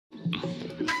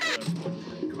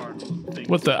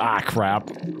What the crap?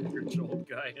 Rich old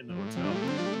guy in the hotel.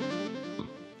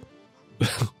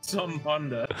 Some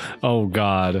Honda. Oh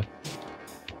god.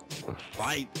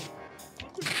 Fight.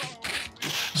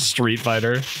 Street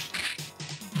Fighter.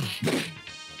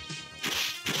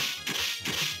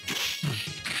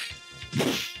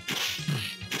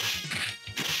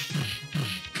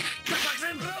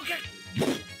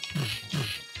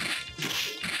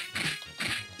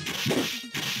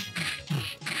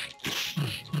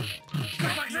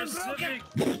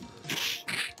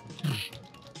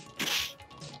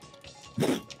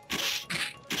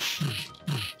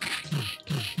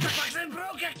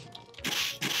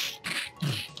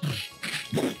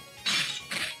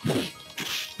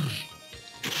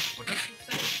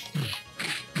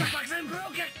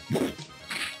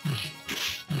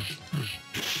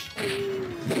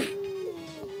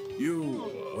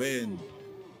 You win.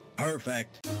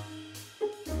 Perfect.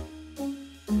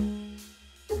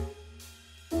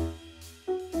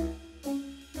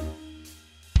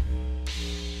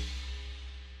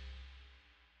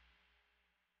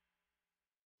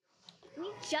 We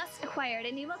just acquired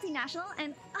a new multinational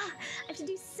and I have to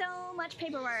do so much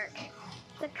paperwork.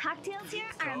 The cocktails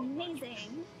here are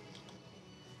amazing.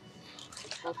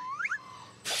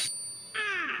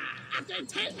 After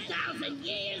 10,000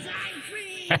 years, I'm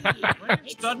free!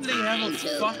 Suddenly have a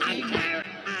fucking...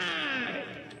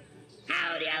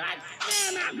 How do you like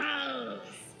sammich?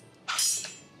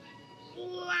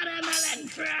 Watermelon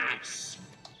crush!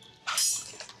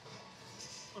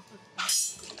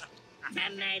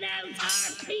 Tomato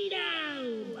torpedo!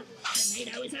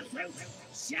 Tomato is a fruit!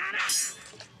 Shut up!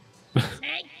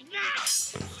 Take that!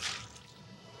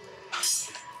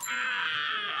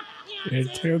 You're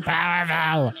too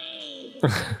powerful.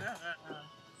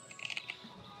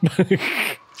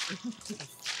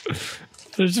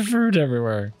 There's fruit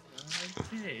everywhere.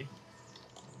 Okay.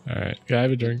 Alright, can I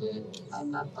have a drink? I'm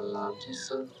not allowed to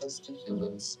serve this to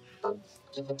humans, but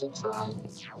give it a try.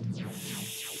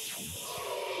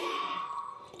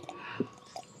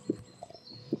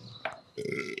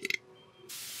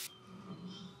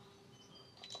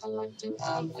 I like to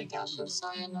add a dash of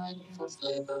cyanide for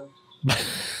flavor.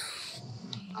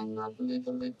 I'm not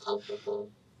legally culpable.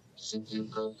 Should you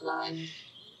go blind?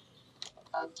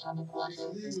 Our tonic water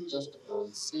is just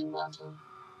old seawater.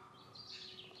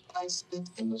 I spit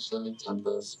initially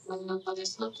tumbles when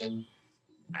nobody's looking.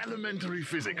 Elementary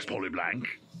physics,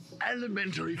 Polyblank.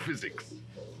 Elementary physics.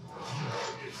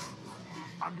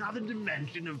 Another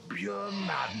dimension of pure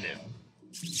madness.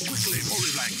 Quickly,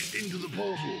 Polyblank, into the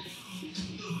portal.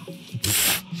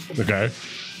 Okay.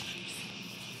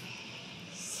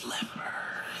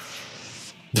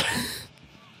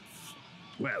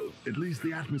 Well, at least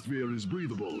the atmosphere is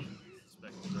breathable.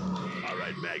 All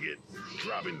right, maggot.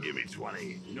 Drop and give me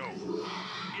 20. No.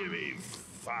 Give me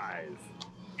 5.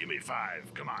 Give me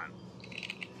 5. Come on.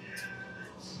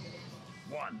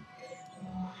 1,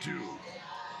 2,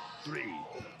 3,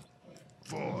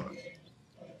 4,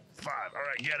 5. All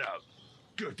right, get up.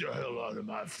 Get the hell out of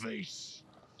my face.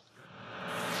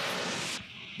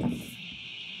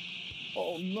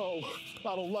 Oh no,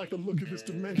 I don't like the look of this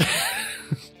dimension.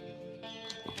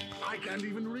 I can't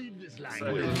even read this So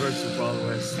language. reverse the follow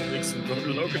as Nixon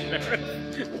from Logan there.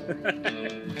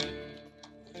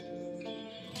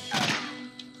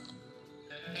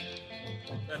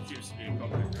 That seems to be a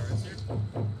common occurrence here.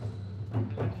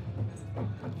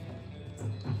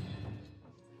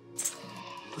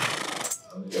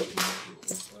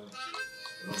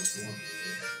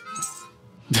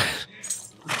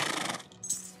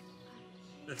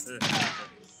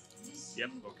 Yep,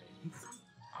 okay.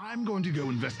 I'm going to go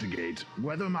investigate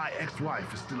whether my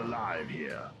ex-wife is still alive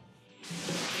here.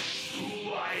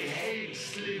 Ooh, I hate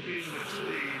sleeping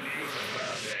between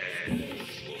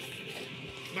universes.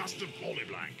 Master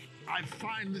Polyblank, I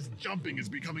find this jumping is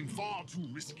becoming far too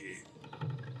risky.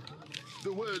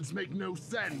 The words make no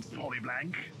sense,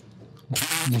 Polyblank.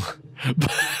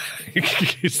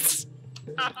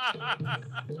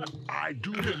 I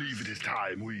do believe it is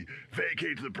time we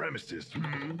vacate the premises.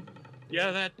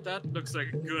 Yeah, that looks like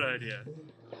a good idea.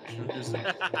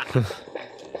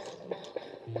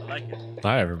 I like it.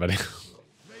 Hi, everybody.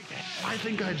 I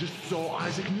think I just saw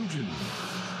Isaac Newton.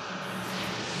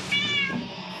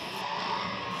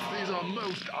 These are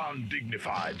most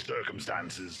undignified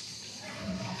circumstances.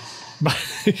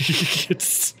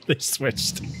 They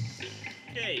switched.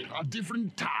 Okay. A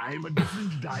different time, a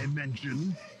different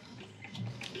dimension.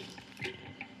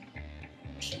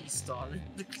 She-stalin,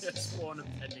 the spawn of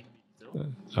pending me.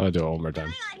 I'll do it one more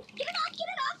time. Come on, get it off, get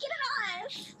it off, get it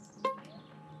off!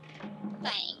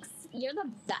 Thanks, you're the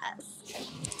best.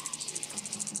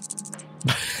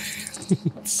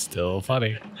 It's still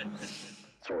funny.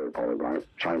 Sorry, Polyblank.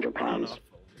 Change your plans.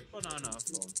 Banana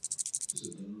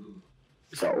phone.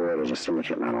 Got word there's a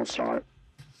syndicate man on site.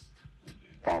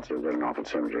 Fancy a ring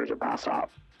opportunity to pass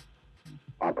up.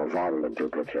 I provided a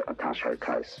duplicate attaché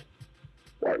case.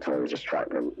 Wait till he's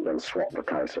distracted, then swap the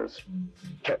cases.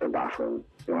 Check the bathroom.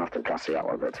 You'll have to gussy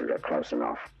up a bit to get close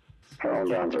enough. Head on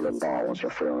down to the bar once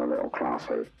you're feeling a little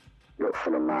classy. Look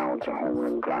for the male to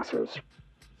home-rimmed glasses.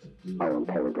 Oh, and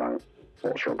Polyblank,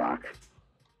 watch your back.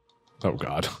 Oh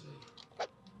God.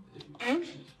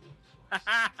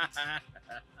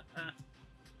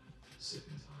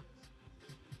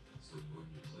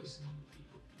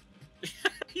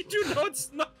 You do not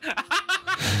snap.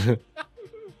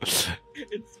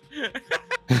 It's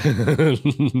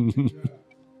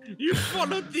you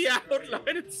followed the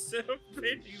outline instead of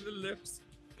painting the lips.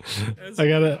 I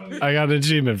got an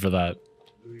achievement for that.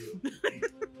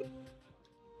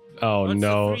 Oh What's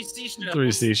no. the 3 seashells?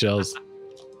 3 seashells. Oh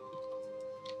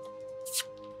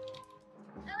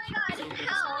my god,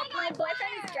 help! My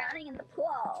boyfriend is drowning in the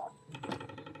pool.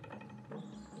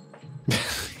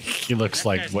 He looks That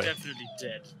like guy's way, definitely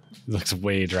dead. he looks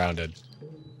way drowned.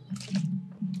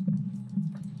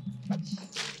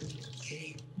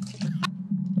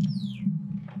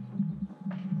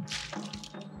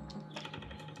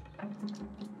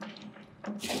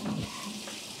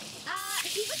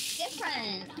 He looks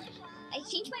different. I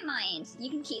changed my mind. You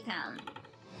can keep him.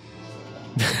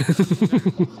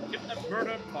 Get that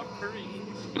murder potpourri.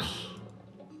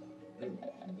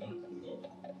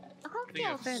 A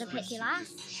cocktail for the pretty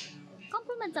lass.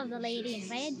 Compliments of the lady in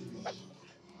red.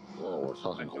 I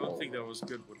don't think that was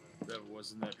good. What that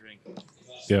was in that drink.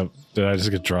 Yep. Did I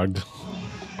just get drugged?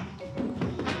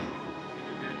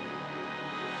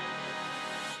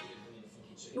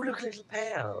 You look a little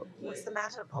pale. What's the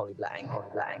matter, Polyblank?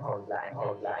 Polyblank, Polyblank,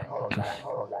 Polyblank, Polyblank,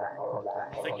 Polyblank,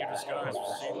 Polyblank. I think your disguise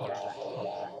was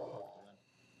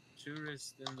seen.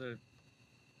 Tourist in the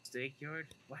steak yard?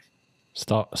 What?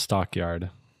 Stockyard.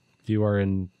 You are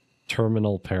in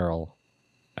terminal peril.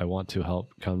 I want to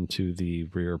help. Come to the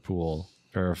rear pool.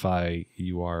 Verify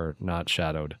you are not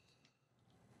shadowed.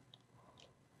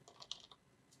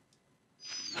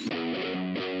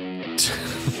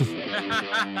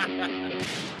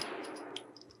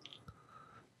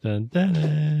 Dun, dun,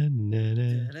 dun,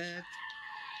 dun, dun.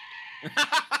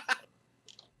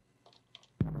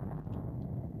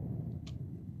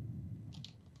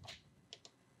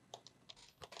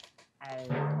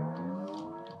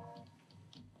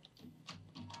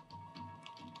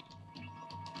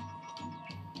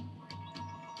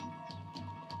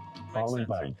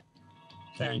 Polyblank.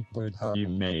 Thank God you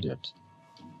made it.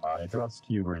 I trust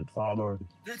you weren't followed.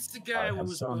 That's the guy I who have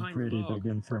was some behind pretty the log.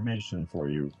 big information for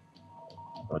you.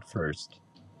 But first,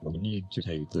 we need to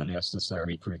take the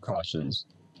necessary precautions.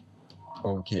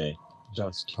 Okay,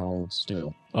 just hold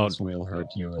still. Oh. This will hurt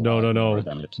you a No, lot no, no. more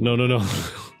than it No, no, no.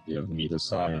 Give me the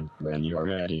sign when you're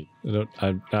ready.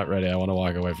 I'm not ready. I want to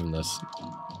walk away from this.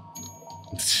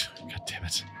 God damn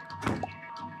it.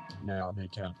 Now they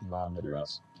can't monitor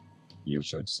us. You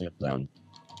should sit down.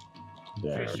 Pretty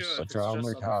There's sure a if it's just trauma on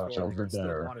the couch floor, we over can still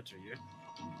there. monitor you.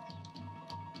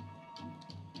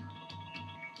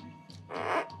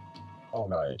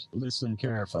 Alright, listen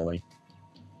carefully.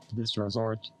 This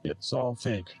resort, it's all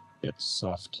fake. It's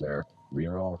software.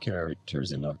 We're all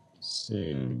characters in a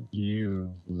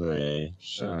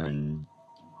simulation.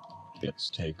 It's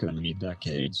taken me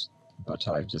decades, but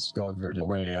I've discovered a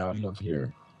way out of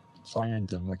here. Find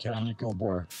the mechanical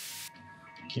boar.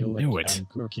 Kill Knew it it. and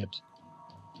cook it.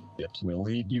 It will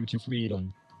lead you to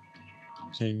freedom.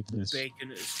 Take this.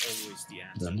 Bacon is always the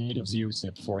answer. The natives use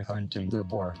it for hunting the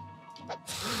boar.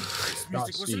 This music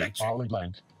was Godspeed, electric.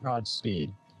 Polyblank.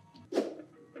 Godspeed.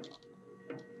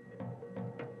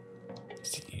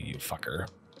 You fucker.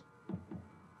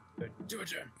 Do it,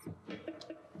 Jim.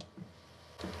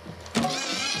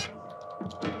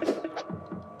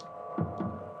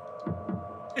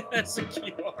 That's a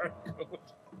QR code.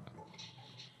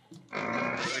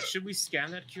 Wait, should we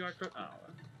scan that QR code? Oh.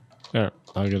 Yeah,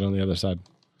 I'll get on the other side.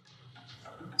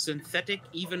 Synthetic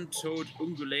even-toed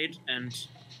ungulate and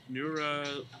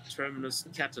neural terminus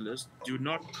catalyst do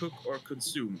not cook or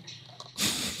consume.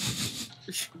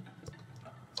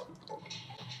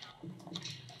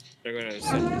 They're gonna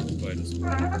send by this.